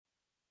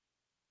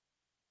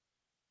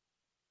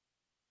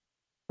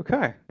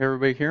Okay,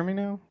 everybody hear me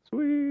now?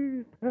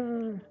 Sweet.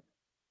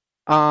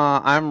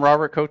 I'm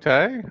Robert Cote.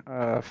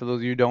 For those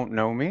of you who don't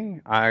know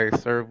me, I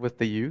serve with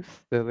the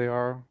youth. There they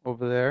are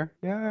over there.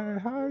 Yeah,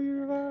 how are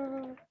you?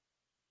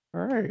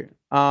 All right.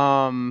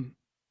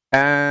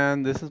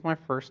 And this is my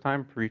first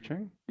time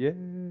preaching. Yay,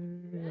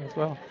 as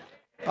well.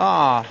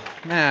 Ah,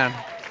 man,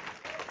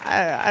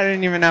 I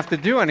didn't even have to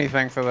do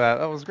anything for that.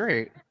 That was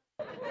great.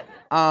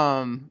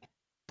 Um,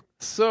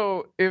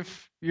 So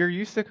if you're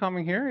used to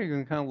coming here, you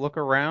can kind of look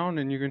around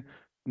and you can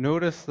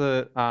notice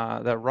that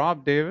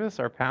Rob Davis,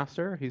 our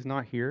pastor, he's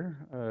not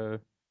here.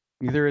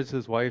 Neither is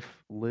his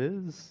wife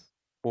Liz,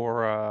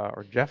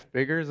 or Jeff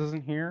Biggers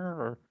isn't here,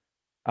 or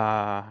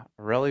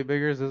Relly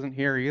Biggers isn't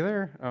here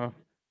either.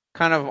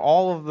 Kind of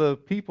all of the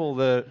people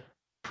that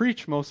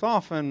preach most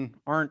often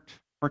aren't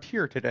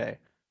here today.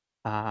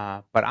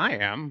 But I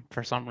am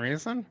for some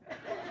reason,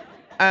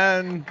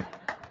 and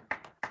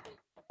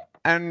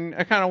and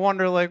I kind of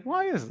wonder, like,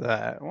 why is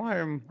that? Why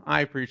am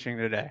I preaching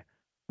today?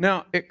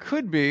 Now, it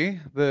could be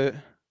that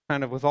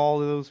kind of with all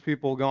of those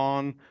people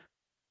gone,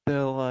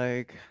 they're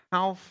like,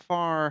 how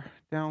far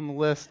down the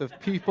list of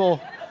people,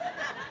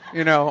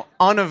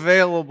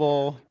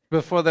 unavailable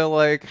before they're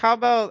like, how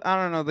about, I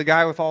don't know, the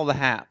guy with all the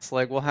hats?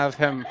 Like, we'll have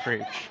him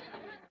preach.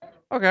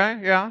 Okay,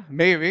 yeah,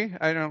 maybe.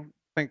 I don't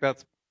think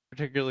that's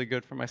particularly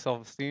good for my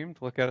self esteem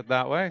to look at it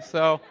that way.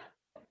 So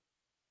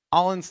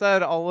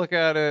I'll look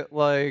at it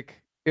like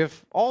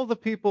if all the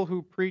people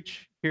who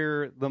preach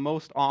here the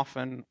most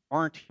often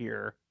aren't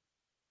here,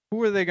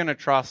 who are they going to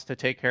trust to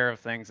take care of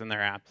things in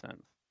their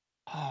absence?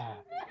 Oh,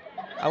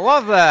 I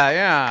love that.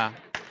 Yeah.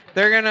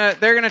 They're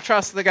gonna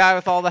trust the guy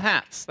with all the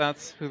hats.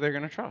 That's who they're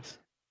gonna trust.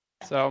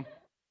 So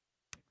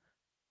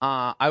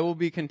I will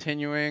be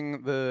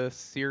continuing the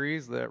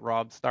series that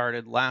Rob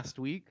started last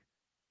week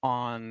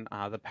on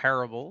the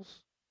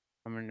parables.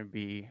 I'm going to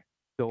be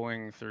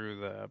going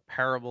through the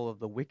parable of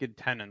the wicked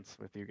tenants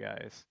with you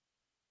guys.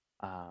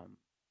 Um,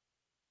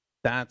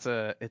 it's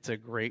a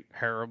great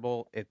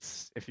parable.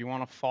 It's if you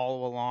want to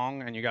follow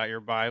along and you got your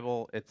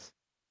Bible, it's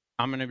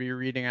I'm going to be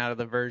reading out of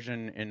the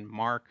version in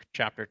Mark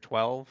chapter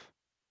 12,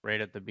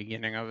 right at the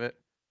beginning of it.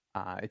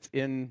 It's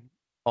in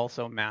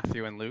also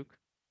Matthew and Luke.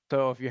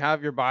 So if you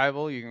have your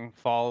Bible, you can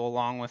follow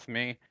along with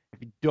me.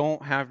 If you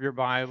don't have your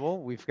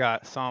Bible, we've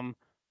got some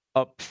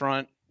up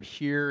front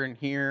here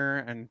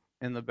and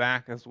in the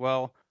back as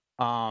well.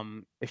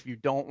 If you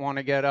don't want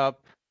to get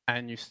up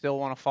and you still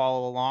want to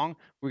follow along,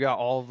 we got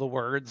all of the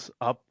words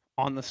up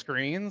on the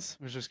screens,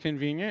 which is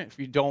convenient. If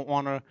you don't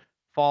want to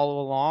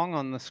follow along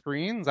on the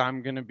screens,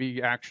 I'm going to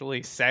be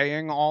actually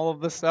saying all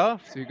of the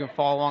stuff so you can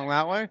follow along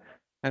that way.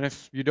 And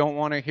if you don't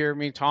want to hear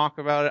me talk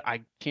about it,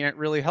 I can't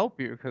really help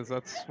you because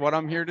that's what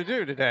I'm here to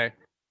do today.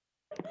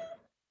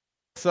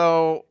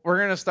 So we're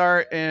going to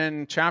start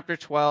in chapter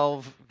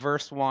 12,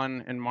 verse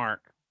 1 in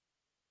Mark.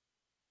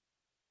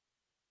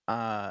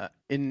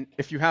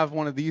 If you have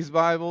one of these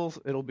Bibles,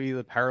 it'll be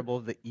the parable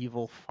of the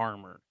evil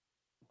farmer.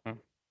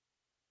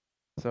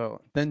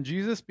 So then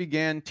Jesus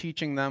began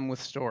teaching them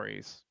with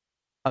stories.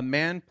 A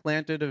man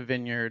planted a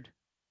vineyard.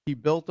 He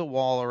built a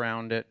wall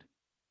around it,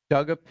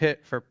 dug a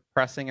pit for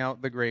pressing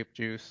out the grape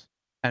juice,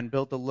 and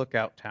built a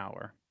lookout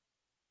tower.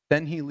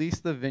 Then he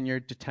leased the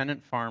vineyard to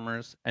tenant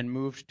farmers and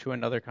moved to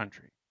another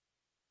country.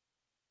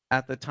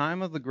 At the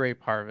time of the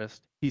grape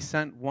harvest, he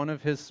sent one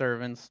of his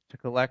servants to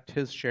collect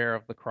his share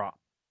of the crop.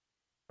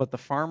 But the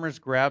farmers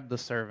grabbed the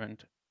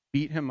servant,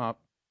 beat him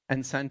up,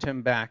 and sent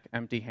him back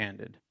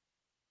empty-handed.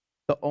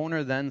 The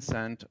owner then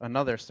sent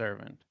another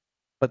servant,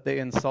 but they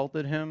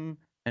insulted him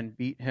and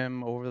beat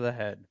him over the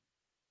head.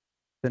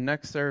 The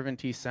next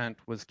servant he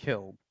sent was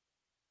killed.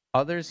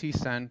 Others he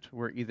sent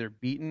were either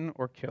beaten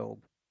or killed,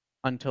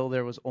 until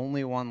there was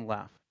only one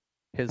left,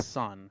 his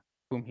son,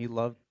 whom he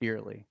loved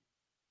dearly.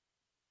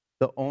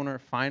 The owner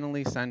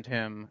finally sent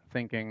him,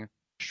 thinking,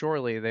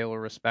 surely they will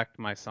respect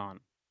my son.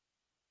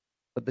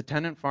 But the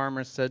tenant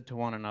farmers said to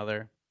one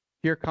another,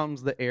 here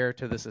comes the heir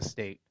to this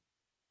estate.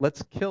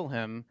 Let's kill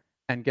him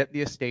and get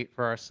the estate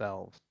for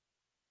ourselves.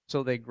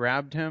 So they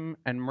grabbed him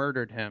and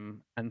murdered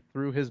him and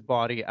threw his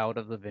body out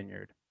of the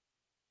vineyard.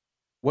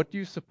 What do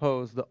you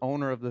suppose the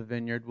owner of the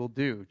vineyard will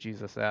do?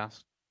 Jesus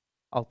asked.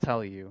 I'll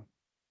tell you.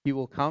 He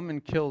will come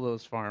and kill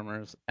those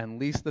farmers and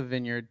lease the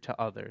vineyard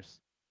to others.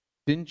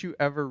 Didn't you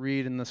ever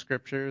read in the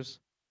scriptures,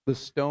 the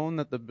stone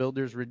that the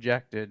builders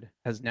rejected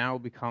has now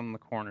become the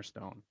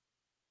cornerstone?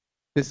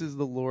 This is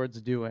the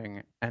Lord's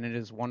doing, and it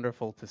is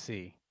wonderful to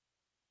see.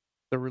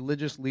 The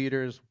religious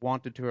leaders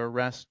wanted to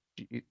arrest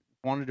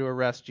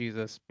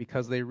Jesus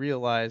because they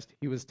realized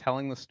he was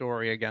telling the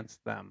story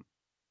against them.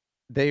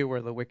 They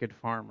were the wicked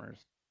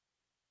farmers.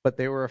 But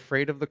they were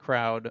afraid of the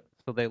crowd,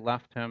 so they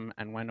left him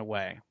and went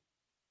away.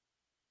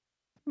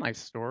 Nice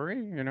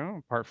story,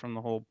 apart from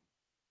the whole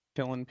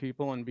killing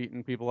people and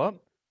beating people up.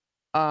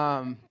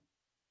 Um,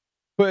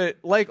 but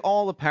like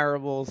all the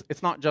parables,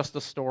 it's not just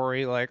a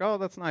story like, oh,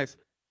 that's nice.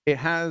 It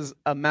has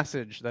a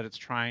message that it's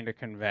trying to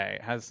convey.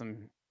 It has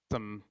some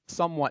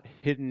somewhat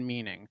hidden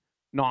meaning.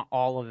 Not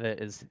all of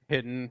it is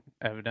hidden,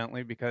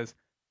 evidently, because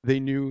they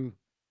knew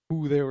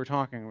who they were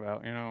talking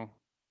about.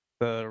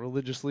 The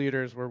religious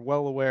leaders were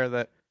well aware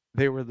that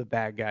they were the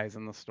bad guys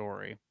in the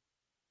story.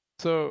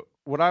 So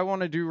what I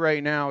want to do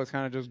right now is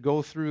kind of just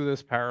go through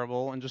this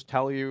parable and just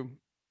tell you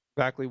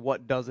exactly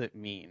what does it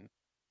mean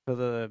for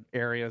the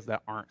areas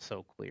that aren't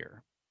so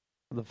clear.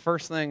 The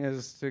first thing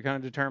is to kind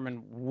of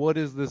determine what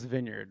is this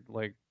vineyard?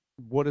 Like,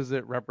 what is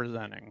it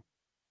representing?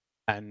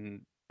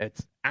 And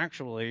it's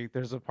actually,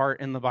 there's a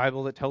part in the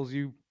Bible that tells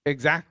you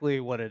exactly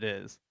what it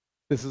is.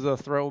 This is a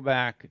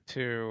throwback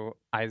to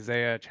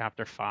Isaiah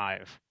chapter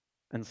 5.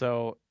 And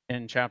so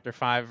in chapter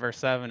 5, verse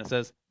 7, it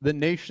says, "The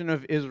nation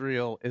of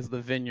Israel is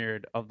the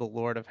vineyard of the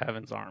Lord of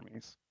heaven's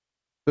armies.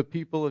 The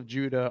people of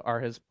Judah are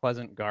his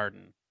pleasant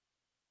garden."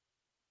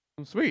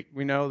 Sweet.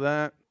 We know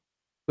that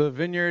the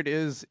vineyard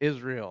is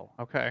Israel.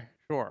 Okay,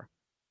 sure.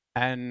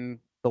 And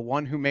the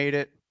one who made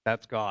it,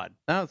 that's God.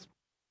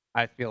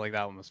 I feel like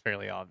that one was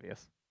fairly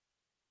obvious.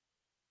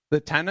 The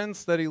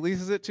tenants that he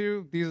leases it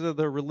to, these are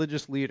the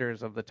religious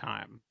leaders of the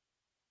time,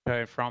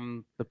 okay,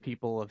 from the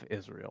people of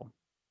Israel.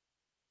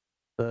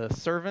 The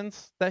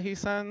servants that he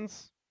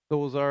sends,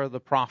 those are the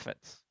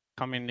prophets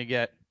coming to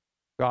get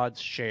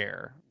God's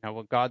share. Now,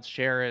 what God's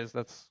share is,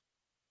 that's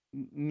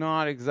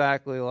not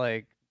exactly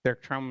like they're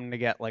coming to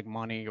get like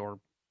money or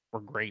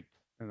grapes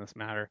in this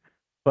matter,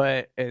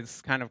 but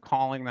it's kind of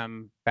calling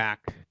them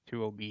back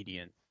to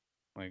obedience.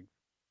 Like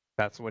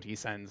that's what he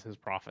sends his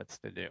prophets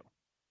to do.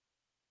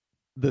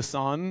 The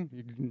Son,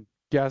 you can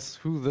guess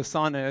who the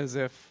Son is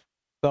if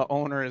the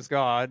owner is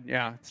God.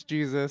 Yeah, it's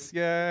Jesus.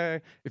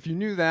 Yay. If you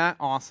knew that,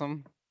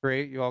 awesome.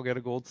 Great. You all get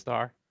a gold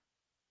star.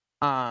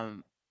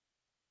 Um,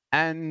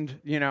 and,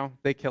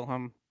 they kill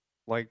him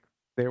like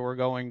they were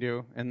going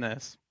to in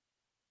this,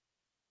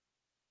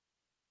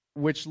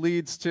 which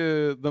leads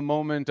to the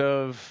moment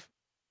of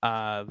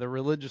the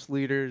religious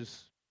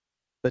leaders,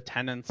 the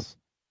tenants,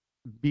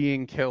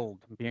 being killed,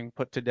 being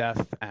put to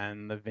death,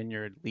 and the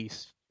vineyard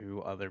leased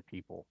to other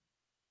people.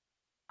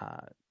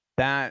 Uh,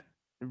 that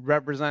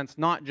represents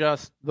not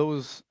just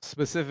those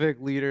specific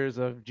leaders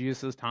of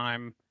Jesus'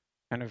 time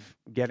kind of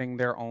getting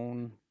their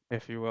own,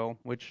 if you will,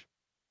 which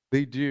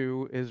they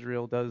do.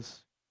 Israel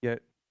does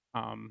get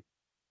kind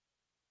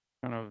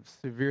of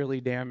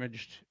severely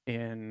damaged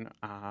in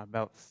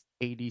about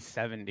AD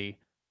 70.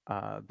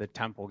 The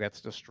temple gets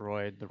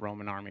destroyed. The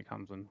Roman army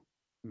comes and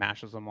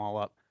mashes them all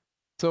up.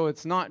 So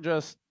it's not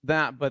just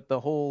that, but the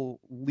whole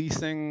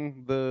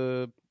leasing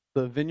the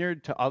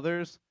vineyard to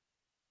others,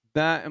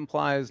 that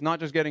implies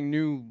not just getting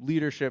new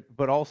leadership,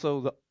 but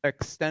also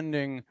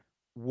extending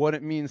what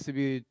it means to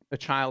be a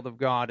child of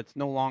God. It's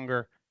no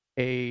longer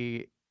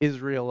a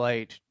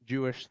Israelite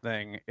Jewish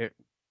thing. It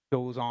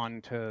goes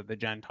on to the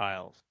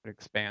Gentiles. It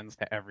expands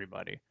to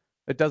everybody.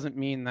 It doesn't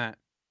mean that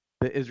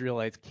the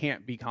Israelites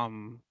can't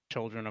become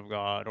children of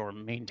God or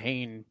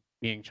maintain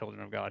being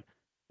children of God.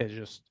 It's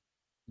just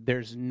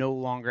there's no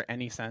longer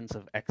any sense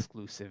of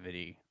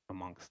exclusivity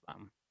amongst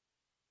them.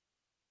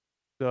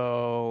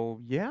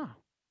 So yeah,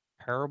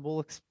 parable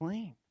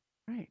explained.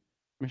 Right.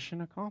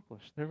 Mission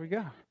accomplished. There we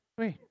go.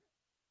 Wait.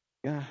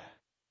 Yeah.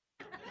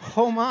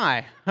 Oh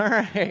my. All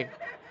right.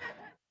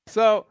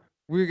 So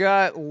we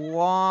got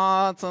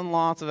lots and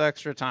lots of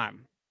extra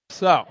time.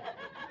 So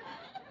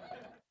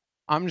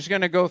I'm just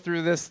gonna go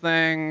through this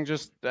thing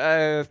just 3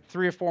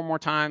 or 4 more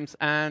times,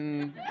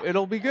 and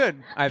it'll be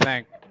good. I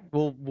think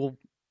we'll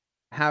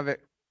have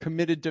it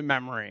committed to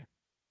memory.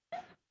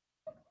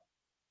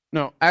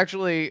 No,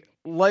 actually,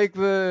 like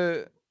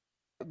the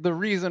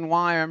reason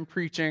why I'm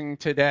preaching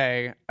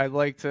today, I'd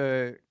like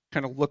to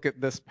kind of look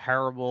at this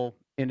parable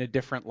in a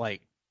different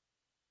light.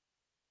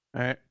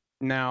 All right.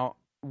 Now,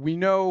 we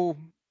know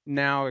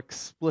now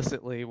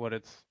explicitly what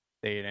it's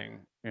stating,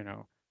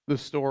 the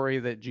story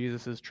that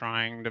Jesus is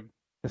trying to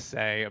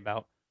say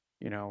about,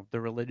 the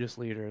religious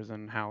leaders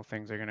and how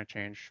things are going to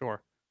change,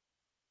 sure.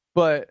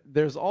 But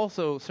there's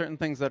also certain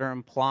things that are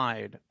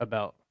implied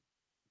about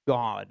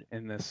God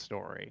in this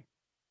story.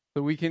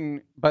 So we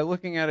can, by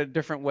looking at it a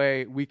different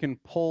way, we can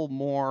pull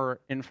more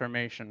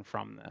information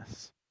from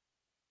this.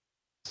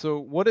 So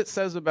what it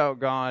says about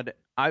God,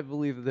 I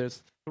believe that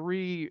there's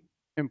 3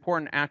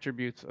 important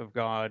attributes of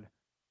God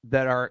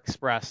that are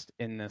expressed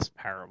in this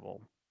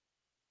parable.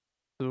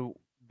 So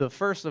the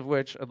first of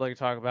which I'd like to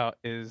talk about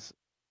is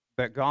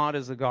that God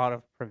is a God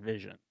of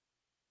provision.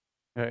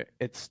 Okay?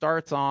 It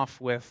starts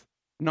off with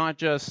not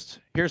just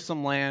here's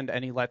some land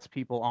and he lets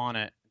people on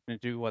it and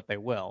do what they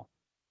will.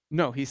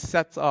 No, he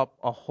sets up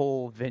a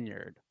whole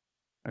vineyard.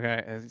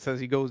 Okay, as it says,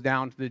 he goes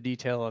down to the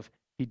detail of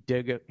he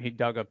dug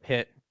a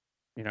pit,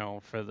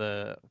 for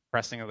the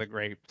pressing of the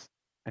grapes,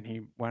 and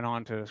he went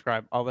on to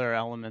describe other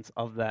elements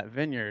of that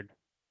vineyard.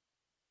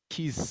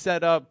 He's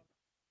set up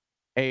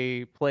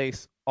a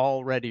place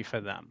all ready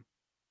for them,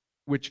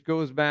 which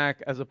goes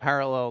back as a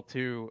parallel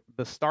to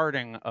the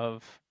starting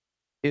of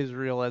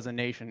Israel as a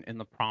nation in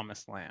the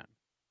Promised Land.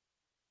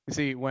 You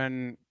see,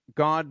 when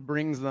God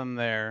brings them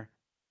there,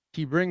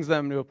 he brings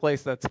them to a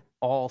place that's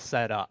all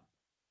set up.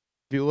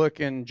 If you look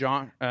in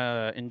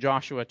Joshua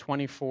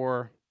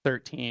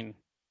 24:13,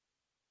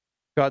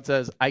 God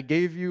says, I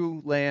gave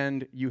you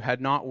land you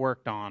had not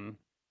worked on,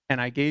 and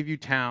I gave you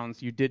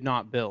towns you did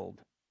not build,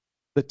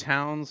 the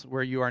towns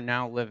where you are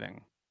now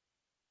living.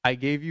 I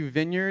gave you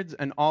vineyards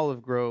and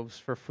olive groves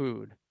for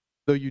food,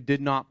 though you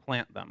did not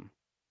plant them.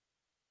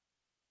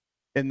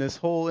 In this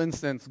whole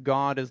instance,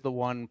 God is the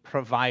one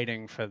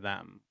providing for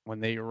them. When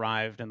they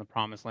arrived in the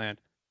promised land,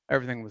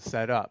 everything was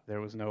set up.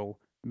 There was no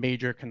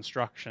major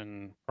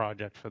construction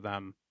project for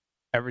them.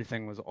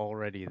 Everything was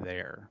already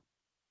there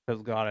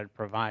because God had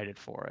provided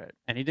for it.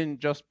 And he didn't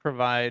just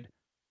provide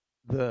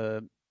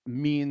the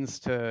means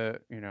to,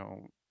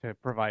 to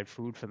provide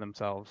food for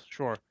themselves.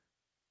 Sure.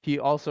 He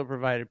also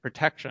provided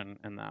protection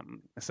in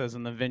them. It says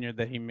in the vineyard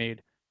that he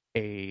made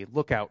a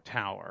lookout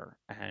tower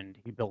and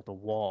he built a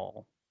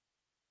wall.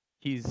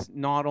 He's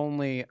not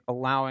only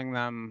allowing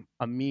them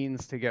a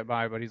means to get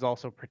by, but he's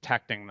also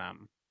protecting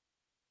them,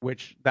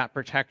 which that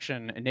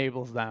protection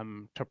enables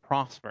them to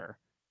prosper.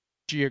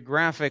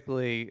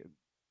 Geographically,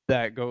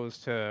 that goes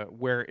to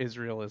where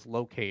Israel is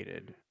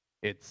located.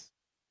 It's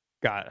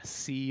got a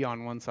sea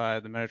on one side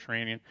of the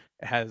Mediterranean.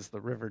 It has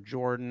the River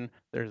Jordan.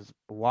 There's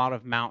a lot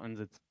of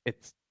mountains.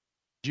 It's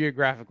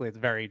geographically it's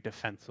very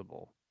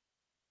defensible.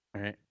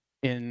 Right?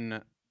 In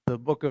the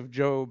book of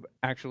Job,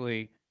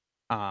 actually,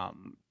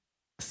 um,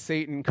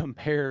 Satan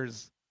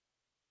compares.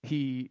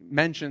 He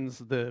mentions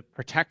the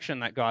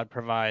protection that God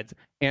provides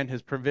and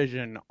his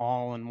provision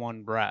all in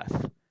one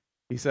breath.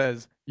 He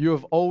says, "You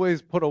have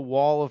always put a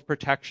wall of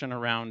protection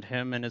around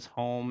him and his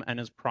home and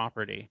his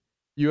property.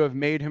 You have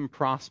made him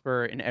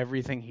prosper in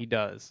everything he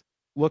does.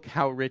 Look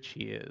how rich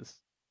he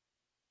is."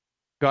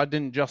 God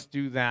didn't just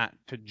do that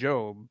to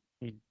Job,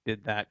 he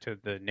did that to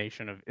the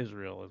nation of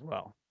Israel as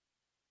well.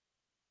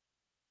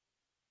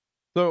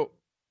 So,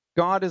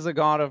 God is a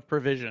God of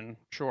provision,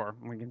 sure,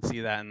 we can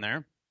see that in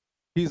there.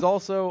 He's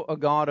also a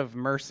God of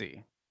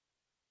mercy.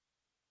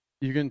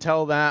 You can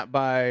tell that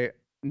by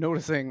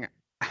noticing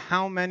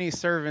how many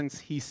servants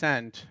he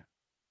sent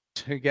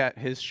to get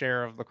his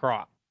share of the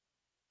crop.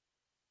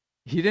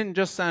 He didn't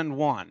just send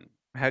one.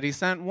 Had he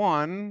sent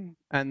one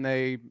and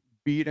they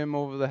beat him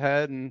over the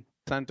head and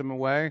sent him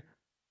away,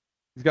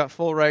 he's got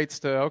full rights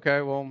to,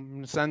 okay, well, I'm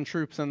going to send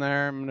troops in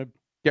there. I'm going to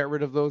get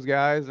rid of those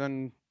guys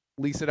and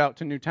lease it out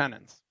to new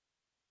tenants.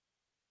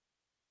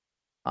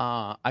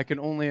 I can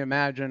only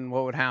imagine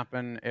what would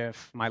happen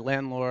if my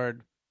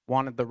landlord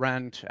wanted the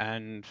rent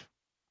and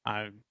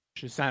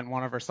she sent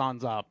one of her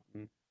sons up.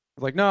 And I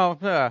was like,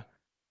 no,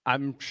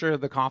 I'm sure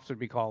the cops would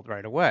be called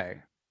right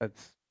away.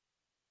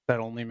 That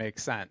only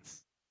makes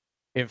sense.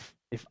 If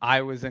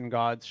I was in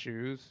God's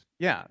shoes,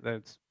 yeah,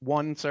 that's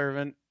one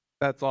servant.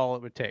 That's all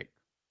it would take.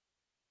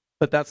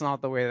 But that's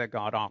not the way that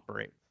God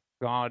operates.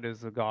 God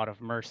is a God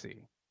of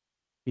mercy.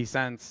 He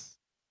sends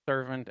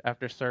servant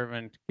after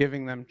servant,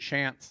 giving them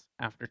chance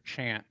after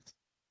chance,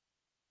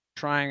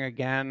 trying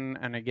again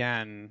and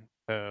again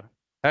to,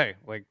 hey,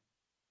 like,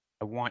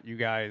 I want you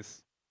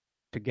guys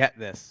to get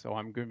this, so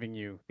I'm giving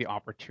you the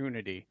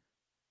opportunity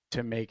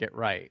to make it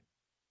right.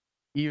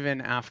 Even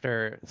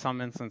after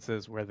some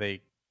instances where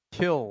they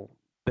kill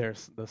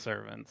the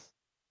servants,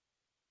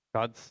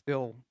 God's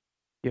still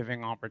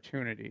giving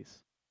opportunities.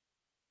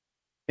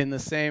 In the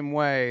same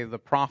way, the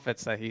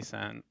prophets that he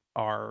sent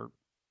are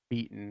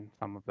beaten,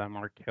 some of them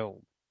are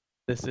killed.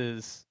 This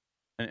is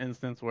an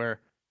instance where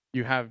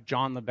you have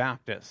John the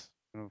Baptist,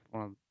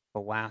 one of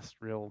the last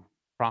real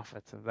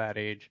prophets of that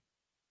age.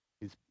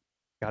 He's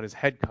got his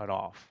head cut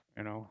off.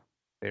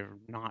 They're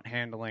not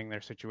handling their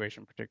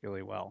situation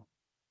particularly well.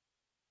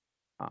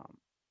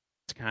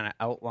 To kind of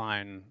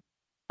outline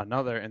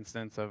another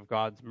instance of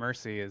God's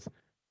mercy is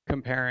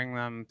comparing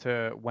them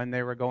to when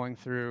they were going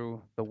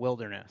through the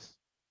wilderness.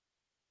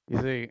 You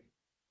see,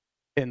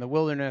 in the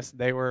wilderness,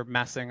 they were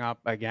messing up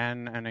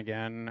again and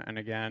again and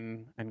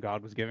again, and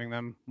God was giving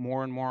them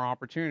more and more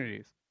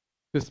opportunities,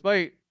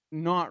 despite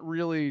not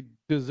really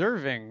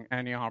deserving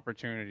any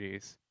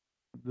opportunities.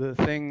 The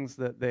things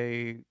that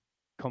they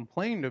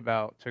complained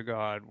about to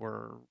God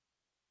were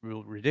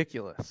real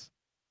ridiculous.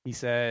 He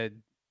said,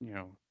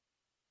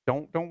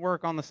 don't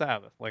work on the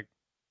Sabbath. Like,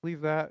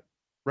 leave that,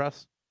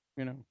 rest,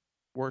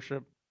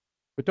 worship,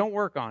 but don't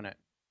work on it.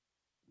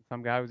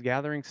 Some guy was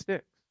gathering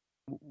sticks.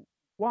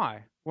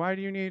 Why? Why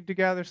do you need to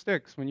gather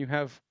sticks when you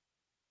have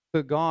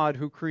the God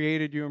who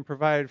created you and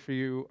provided for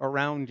you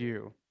around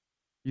you?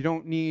 You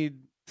don't need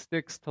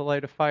sticks to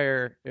light a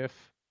fire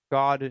if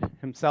God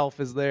himself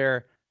is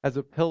there as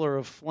a pillar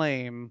of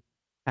flame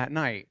at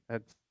night.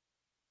 That's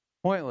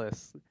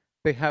pointless.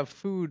 They have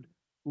food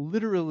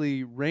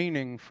literally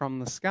raining from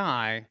the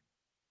sky,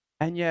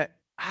 and yet,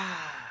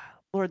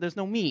 Lord, there's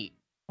no meat.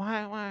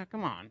 Why?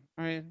 Come on.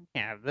 I mean,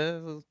 yeah,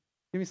 give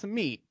me some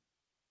meat.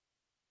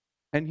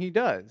 And he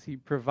does. He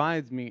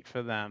provides meat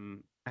for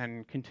them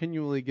and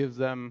continually gives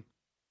them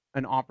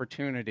an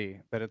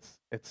opportunity that it's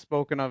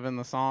spoken of in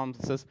the Psalms.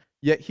 It says,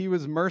 "Yet he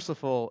was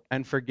merciful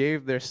and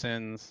forgave their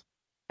sins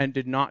and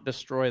did not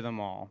destroy them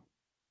all.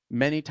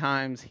 Many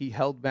times he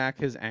held back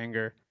his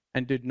anger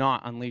and did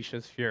not unleash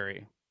his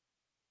fury."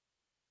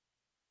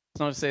 It's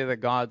not to say that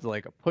God's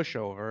like a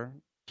pushover.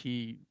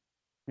 He,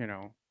 you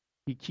know,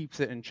 He keeps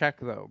it in check,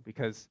 though,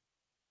 because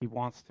he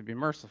wants to be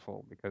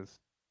merciful, because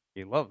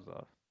he loves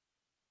us.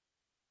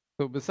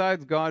 So,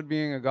 besides God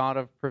being a God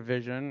of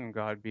provision and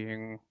God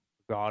being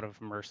a God of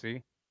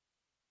mercy,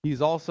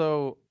 he's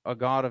also a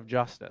God of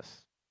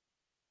justice.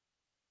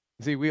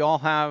 See, we all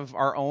have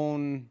our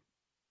own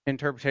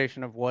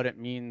interpretation of what it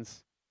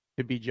means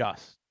to be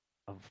just,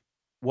 of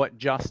what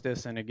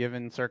justice in a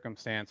given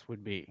circumstance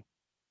would be.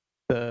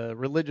 The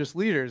religious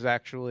leaders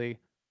actually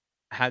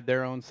had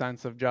their own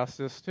sense of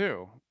justice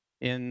too.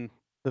 In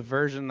the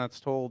version that's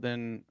told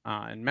in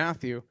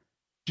Matthew,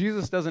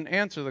 Jesus doesn't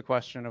answer the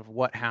question of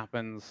what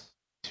happens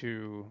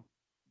to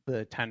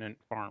the tenant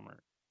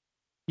farmer.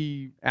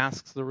 He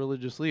asks the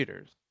religious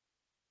leaders.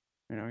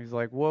 He's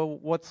like, "Well,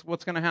 what's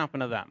going to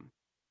happen to them?"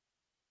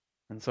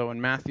 And so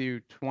in Matthew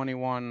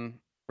 21,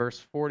 verse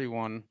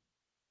 41,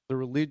 the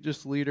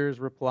religious leaders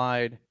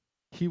replied,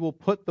 "He will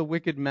put the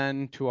wicked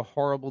men to a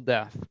horrible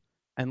death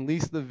and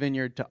lease the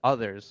vineyard to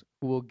others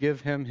who will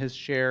give him his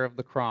share of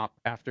the crop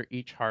after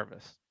each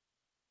harvest."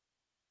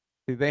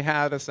 See, they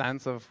had a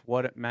sense of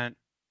what it meant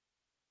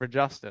for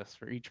justice,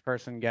 for each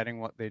person getting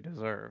what they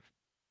deserve.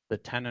 The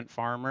tenant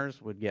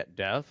farmers would get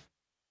death,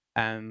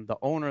 and the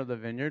owner of the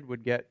vineyard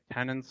would get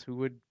tenants who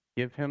would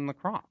give him the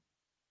crop.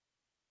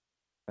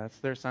 That's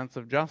their sense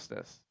of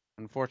justice.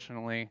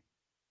 Unfortunately,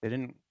 they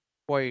didn't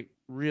quite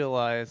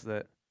realize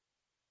that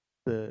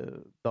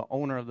the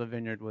owner of the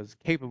vineyard was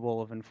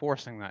capable of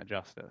enforcing that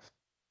justice.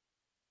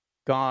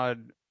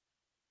 God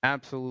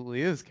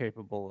absolutely is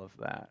capable of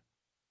that.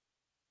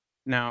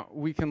 Now,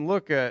 we can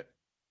look at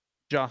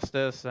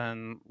justice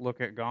and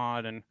look at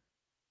God and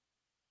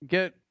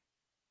get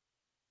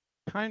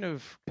kind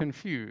of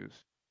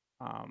confused.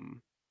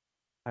 Um,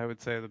 I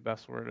would say the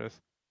best word is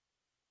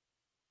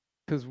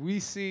because we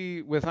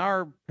see, with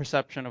our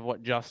perception of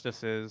what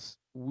justice is,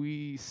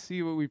 we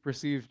see what we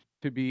perceive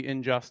to be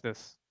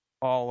injustice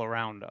all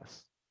around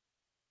us.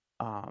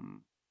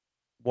 Um,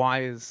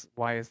 why is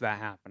that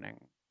happening?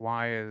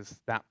 Why is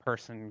that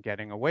person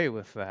getting away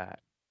with that?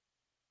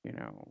 You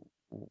know,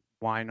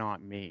 why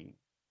not me?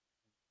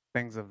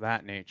 Things of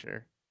that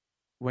nature.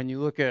 When you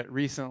look at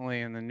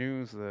recently in the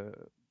news the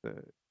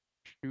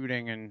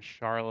shooting in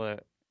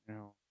Charlotte,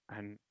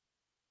 and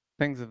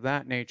things of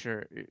that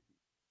nature,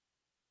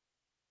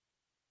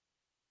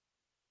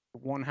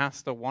 one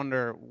has to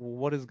wonder, well,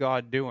 what is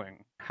God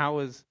doing? How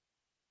is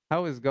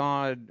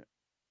God,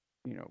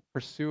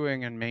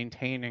 pursuing and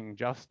maintaining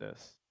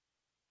justice?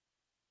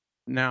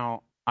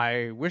 Now,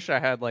 I wish I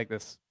had like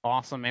this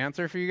awesome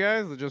answer for you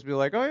guys to just be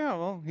like, oh yeah,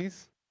 well,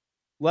 he's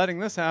letting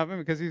this happen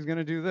because he's going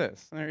to do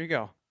this. There you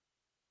go.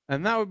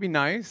 And that would be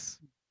nice,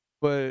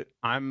 but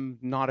I'm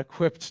not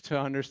equipped to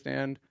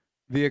understand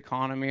the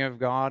economy of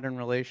God in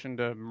relation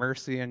to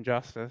mercy and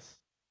justice.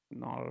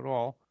 Not at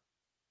all.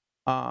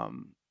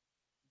 Um,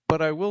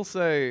 but I will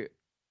say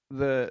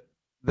that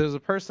there's a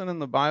person in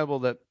the Bible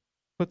that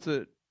puts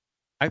it,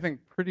 I think,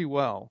 pretty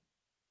well.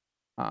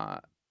 Uh,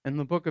 in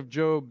the book of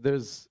Job,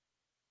 there's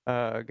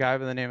a guy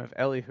by the name of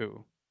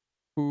Elihu,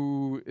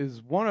 who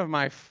is one of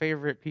my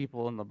favorite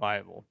people in the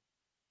Bible.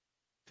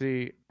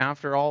 See,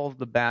 after all of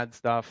the bad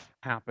stuff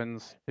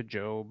happens to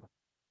Job,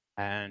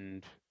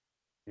 and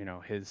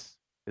his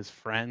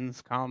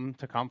friends come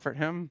to comfort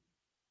him.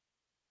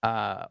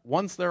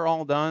 Once they're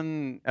all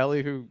done,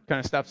 Elihu kind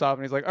of steps off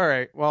and he's like, "All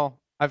right, well,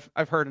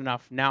 I've heard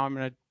enough. Now I'm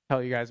gonna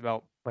tell you guys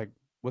about like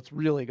what's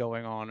really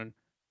going on and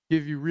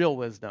give you real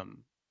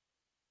wisdom."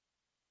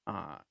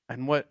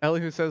 And what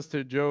Elihu says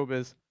to Job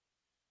is,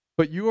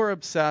 "But you are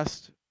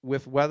obsessed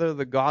with whether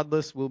the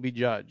godless will be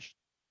judged.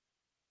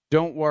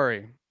 Don't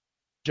worry,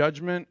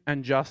 judgment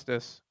and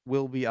justice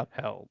will be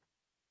upheld."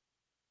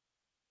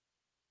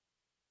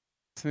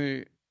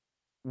 See,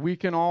 we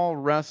can all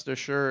rest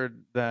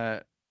assured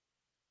that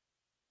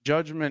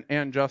judgment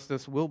and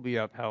justice will be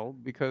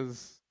upheld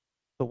because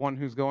the one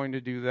who's going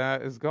to do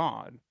that is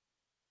God.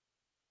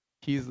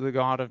 He's the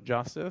God of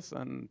justice,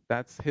 and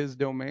that's his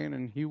domain,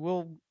 and he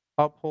will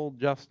uphold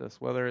justice,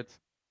 whether it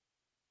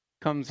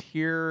comes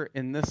here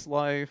in this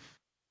life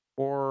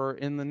or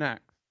in the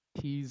next.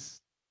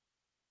 He's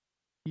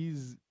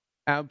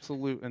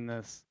absolute in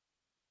this,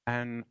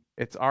 and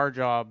it's our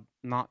job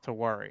not to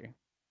worry.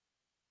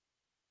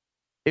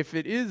 If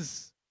it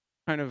is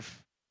kind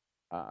of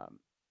um,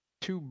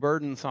 too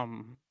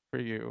burdensome for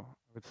you,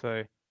 I would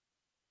say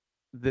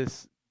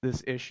this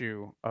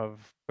issue of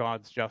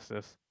God's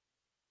justice,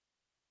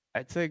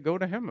 I'd say go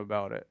to him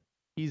about it.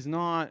 He's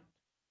not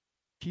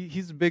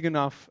he's big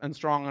enough and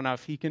strong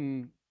enough. He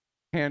can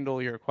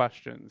handle your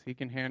questions. He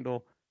can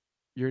handle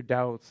your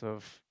doubts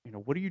of,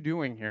 what are you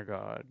doing here,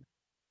 God?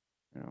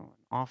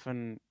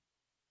 Often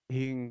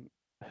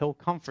he'll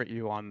comfort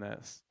you on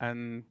this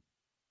and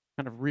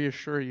kind of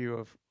reassure you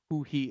of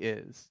who he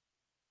is.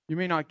 You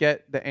may not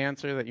get the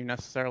answer that you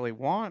necessarily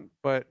want,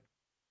 but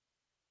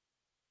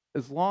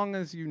as long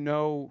as you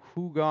know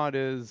who God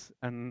is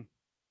and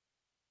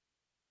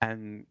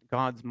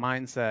God's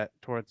mindset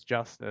towards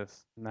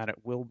justice and that it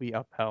will be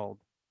upheld,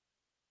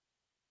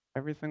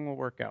 everything will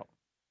work out.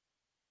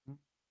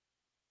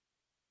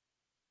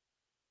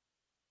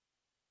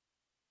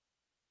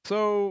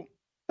 So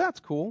that's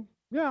cool.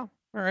 Yeah.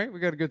 All right. We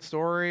got a good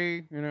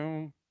story.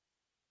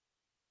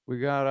 We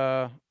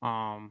got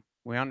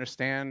we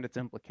understand its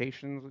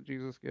implications that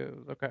Jesus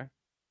gives. Okay.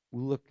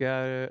 We look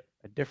at it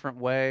a different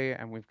way,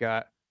 and we've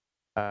got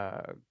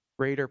a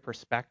greater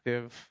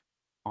perspective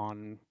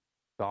on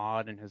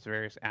God and his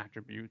various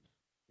attributes,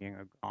 being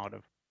a God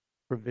of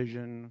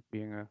provision,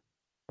 being a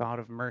God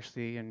of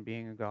mercy, and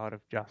being a God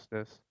of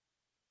justice.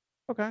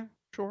 Okay,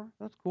 sure,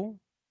 that's cool.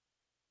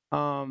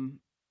 Um,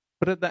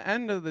 but at the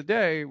end of the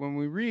day, when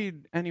we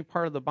read any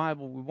part of the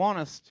Bible, we want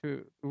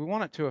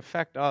it to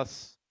affect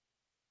us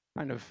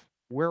kind of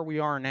where we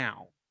are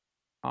now.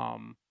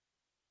 Um,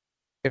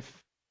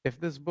 if if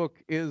this book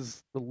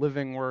is the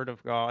living word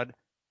of God,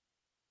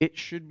 it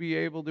should be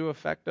able to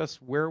affect us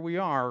where we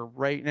are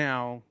right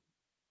now,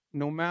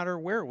 no matter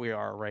where we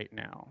are right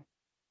now.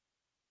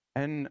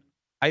 And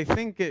I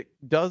think it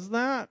does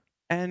that,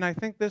 and I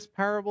think this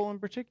parable in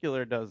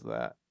particular does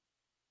that.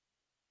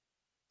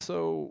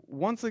 So,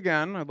 once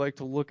again, I'd like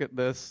to look at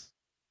this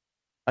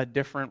a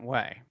different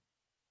way.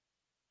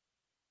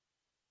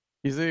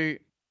 You see,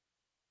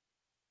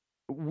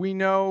 we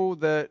know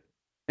that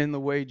in the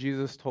way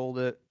Jesus told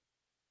it,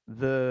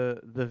 the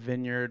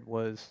vineyard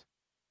was,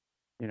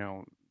 you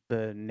know,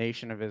 the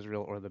nation of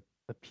Israel or the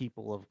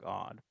people of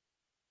God.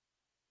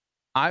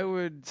 I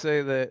would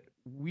say that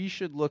we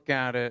should look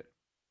at it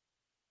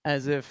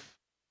as if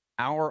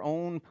our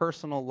own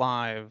personal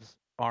lives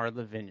are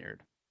the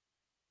vineyard.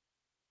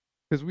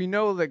 Because we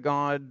know that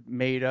God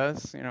made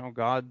us,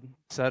 God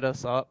set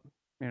us up,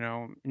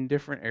 in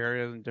different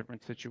areas and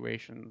different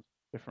situations,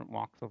 different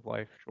walks of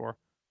life, sure.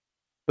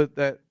 But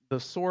that the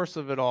source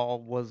of it all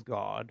was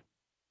God.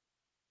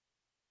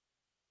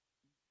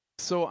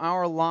 So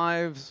our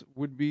lives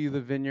would be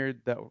the vineyard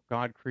that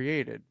God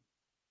created.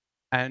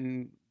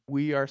 And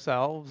we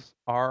ourselves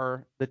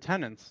are the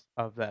tenants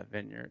of that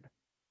vineyard.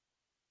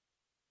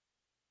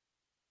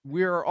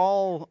 We are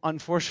all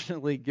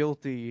unfortunately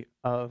guilty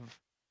of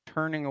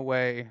turning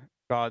away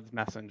God's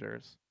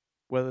messengers,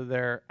 whether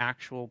they're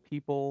actual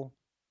people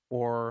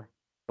or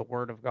the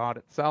Word of God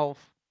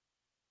itself.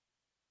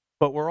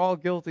 But we're all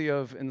guilty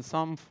of, in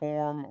some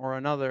form or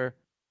another,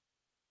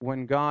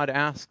 when God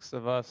asks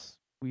of us,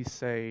 we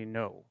say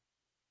no.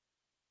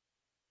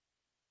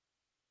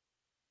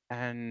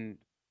 And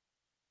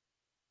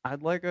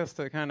I'd like us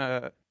to kind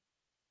of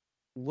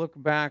look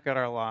back at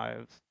our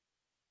lives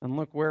and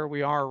look where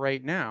we are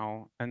right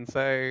now and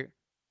say,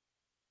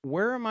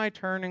 where am I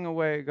turning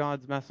away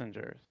God's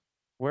messengers?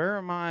 Where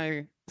am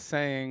I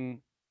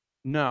saying,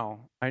 no,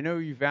 I know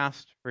you've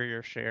asked for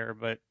your share,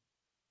 but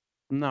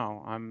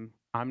no, I'm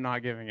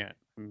not giving it.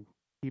 I'm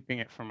keeping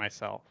it for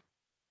myself.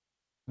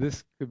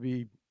 This could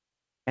be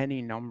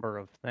any number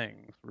of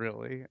things,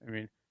 really. I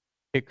mean,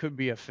 it could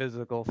be a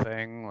physical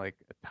thing like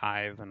a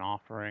tithe and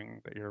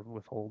offering that you're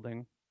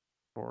withholding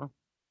for,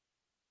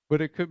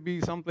 but it could be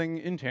something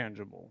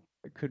intangible.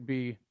 It could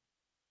be,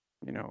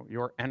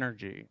 your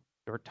energy,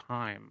 your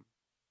time,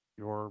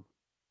 your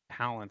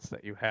talents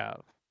that you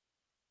have.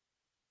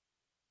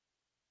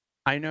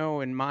 I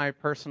know in my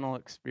personal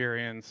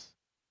experience,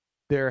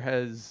 there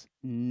has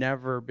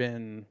never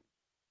been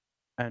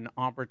an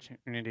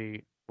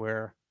opportunity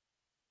where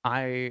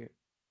I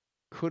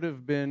could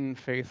have been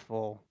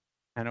faithful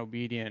and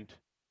obedient,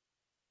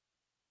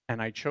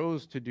 and I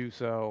chose to do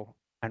so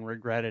and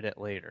regretted it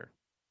later.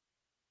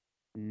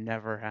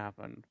 Never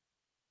happened.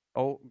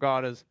 Oh,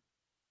 God has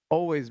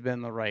always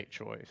been the right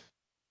choice.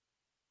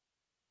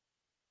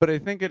 But I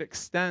think it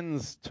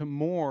extends to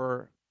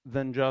more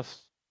than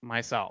just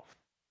myself.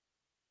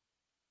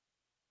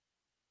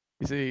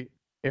 You see,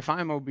 if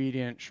I'm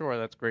obedient, sure,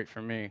 that's great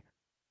for me,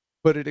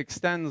 but it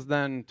extends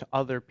then to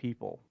other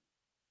people.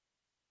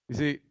 You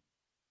see,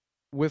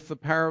 with the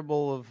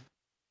parable of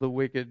the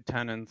wicked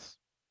tenants,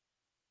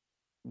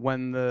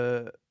 when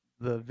the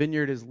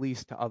vineyard is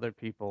leased to other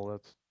people,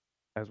 that's,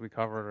 as we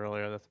covered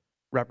earlier, that's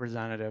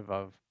representative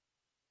of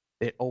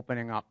it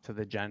opening up to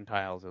the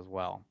Gentiles as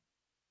well.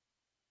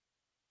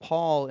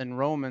 Paul in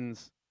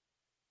Romans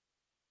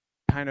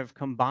kind of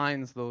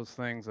combines those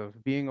things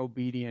of being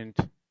obedient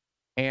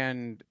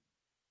and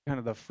kind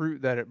of the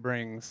fruit that it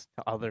brings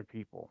to other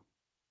people.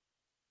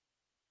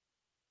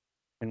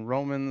 In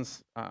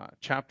Romans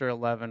chapter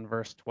 11,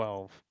 verse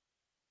 12,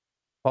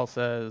 Paul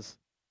says,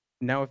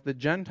 now if the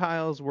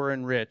Gentiles were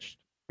enriched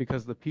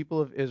because the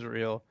people of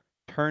Israel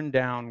turned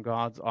down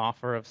God's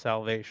offer of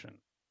salvation,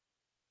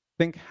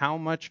 think how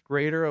much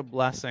greater a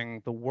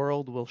blessing the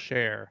world will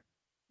share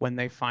when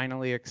they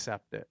finally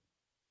accept it.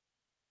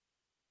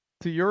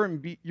 To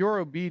your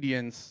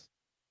obedience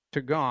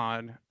to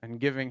God and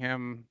giving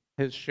him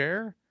his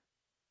share,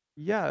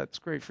 yeah, it's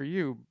great for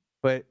you,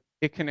 but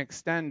it can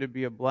extend to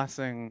be a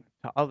blessing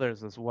to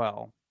others as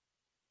well.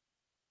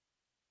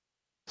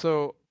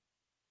 So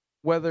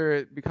whether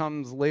it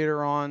becomes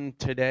later on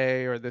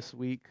today or this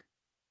week,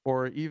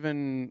 or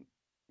even,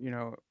 you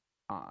know,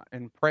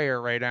 in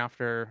prayer right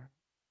after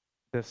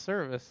this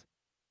service,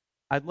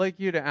 I'd like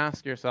you to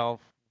ask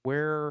yourself,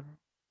 where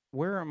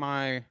am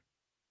I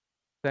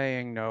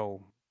saying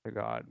no? to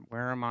God?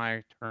 Where am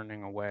I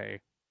turning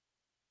away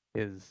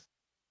his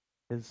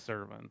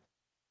servants?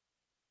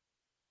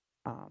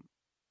 Um,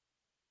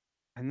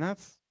 and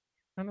that's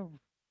kind of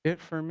it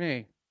for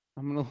me.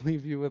 I'm going to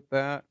leave you with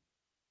that.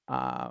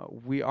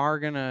 We are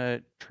going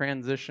to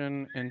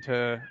transition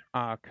into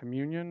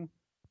communion.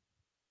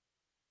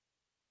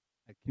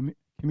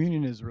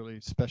 Communion is really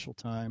a special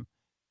time.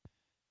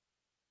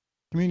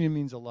 Communion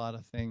means a lot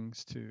of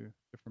things to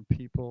different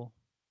people.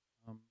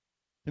 Um,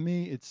 to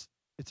me, it's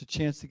a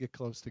chance to get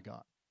close to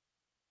God.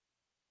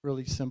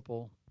 Really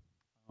simple.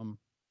 Um,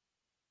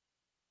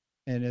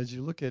 and as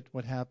you look at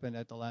what happened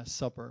at the Last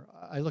Supper,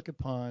 I look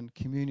upon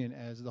communion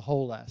as the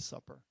whole Last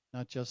Supper,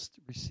 not just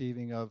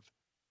receiving of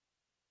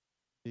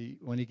the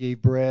when he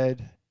gave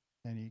bread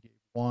and he gave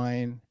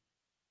wine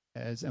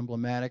as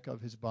emblematic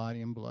of his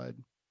body and blood.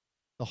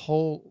 The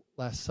whole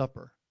Last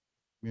Supper,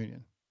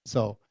 communion.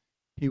 So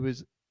he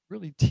was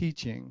really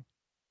teaching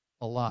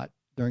a lot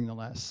during the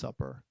Last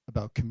Supper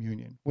about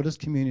communion. What does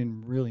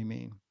communion really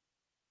mean?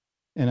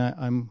 And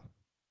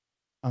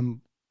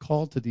I'm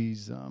called to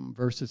these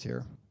verses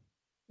here.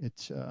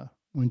 It's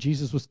when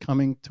Jesus was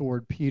coming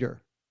toward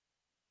Peter.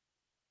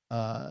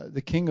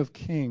 The King of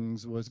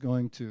Kings was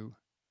going to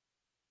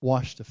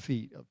wash the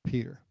feet of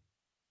Peter,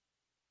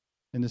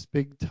 and this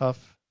big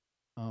tough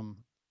um,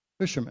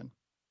 fisherman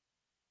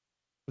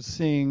was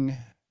seeing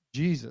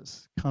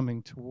Jesus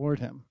coming toward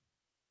him.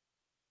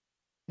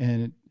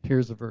 And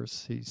here's a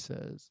verse. He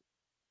says,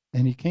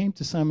 "And he came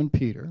to Simon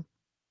Peter,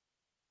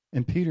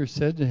 and Peter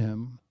said to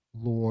him,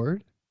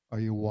 'Lord, are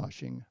you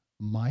washing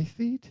my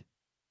feet?'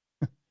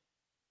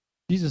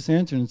 Jesus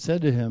answered and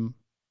said to him,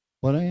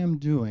 'What I am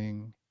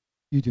doing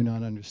you do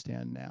not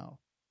understand now,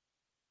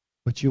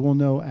 but you will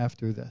know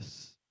after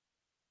this.'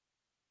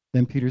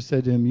 Then Peter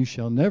said to him, 'You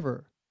shall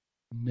never,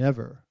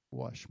 never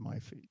wash my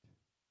feet.'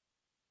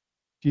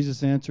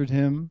 Jesus answered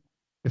him,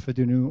 'If I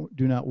do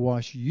not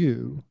wash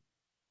you,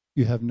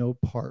 you have no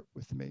part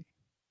with me.'"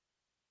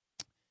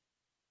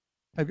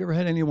 Have you ever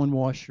had anyone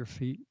wash your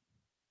feet?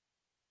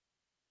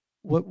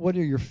 What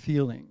are your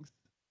feelings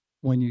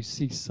when you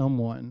see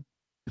someone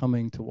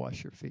coming to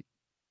wash your feet?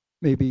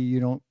 Maybe you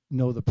don't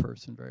know the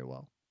person very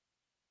well.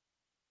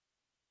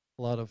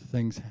 A lot of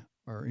things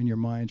are in your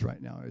minds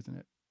right now, isn't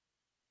it?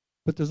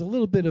 But there's a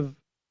little bit of,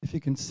 if you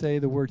can say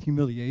the word,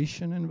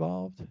 humiliation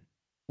involved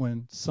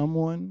when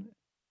someone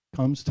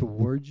comes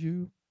towards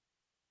you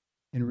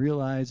and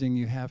realizing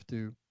you have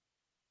to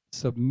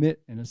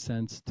submit, in a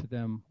sense, to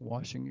them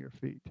washing your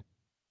feet.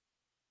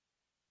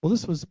 Well,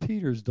 this was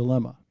Peter's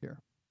dilemma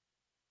here.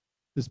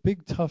 This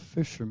big, tough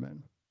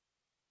fisherman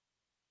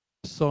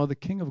saw the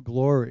King of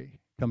Glory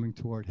coming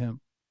toward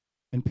him.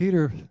 And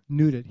Peter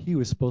knew that he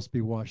was supposed to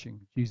be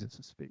washing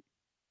Jesus' feet.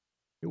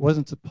 It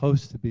wasn't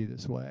supposed to be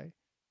this way.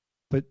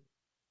 But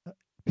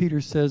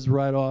Peter says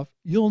right off,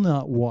 "You'll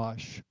not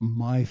wash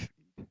my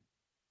feet."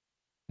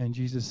 And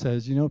Jesus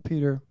says, "You know,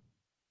 Peter,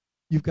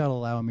 you've got to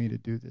allow me to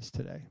do this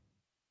today.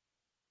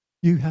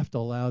 You have to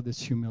allow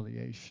this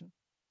humiliation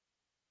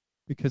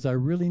because I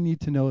really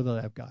need to know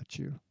that I've got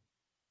you.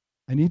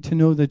 I need to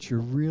know that you're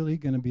really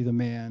going to be the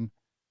man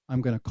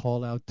I'm going to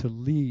call out to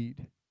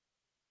lead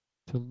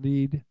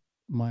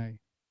my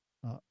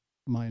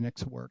my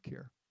next work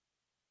here."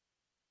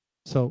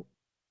 So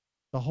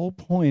the whole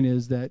point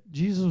is that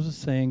Jesus was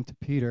saying to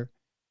Peter,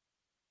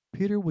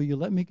 "Peter, will you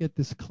let me get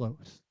this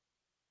close?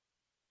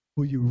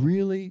 Will you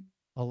really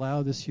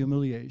allow this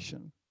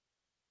humiliation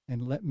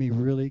and let me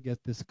really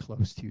get this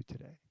close to you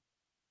today?"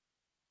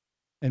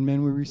 And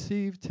when we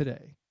receive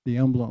today the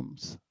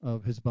emblems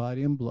of his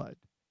body and blood,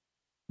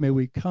 may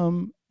we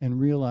come and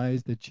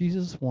realize that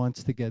Jesus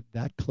wants to get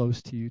that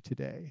close to you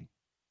today.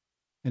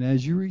 And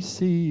as you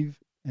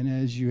receive and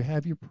as you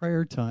have your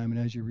prayer time and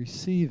as you're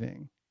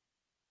receiving,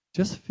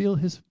 just feel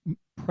his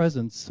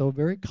presence so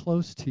very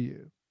close to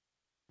you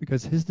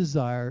because his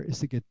desire is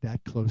to get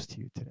that close to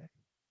you today.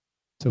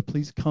 So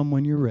please come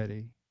when you're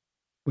ready.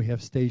 We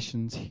have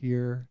stations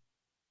here.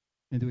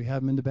 And do we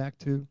have them in the back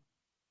too?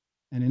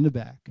 And in the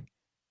back.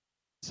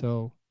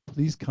 So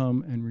please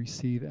come and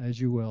receive as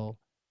you will.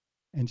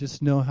 And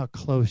just know how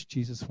close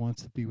Jesus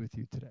wants to be with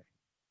you today.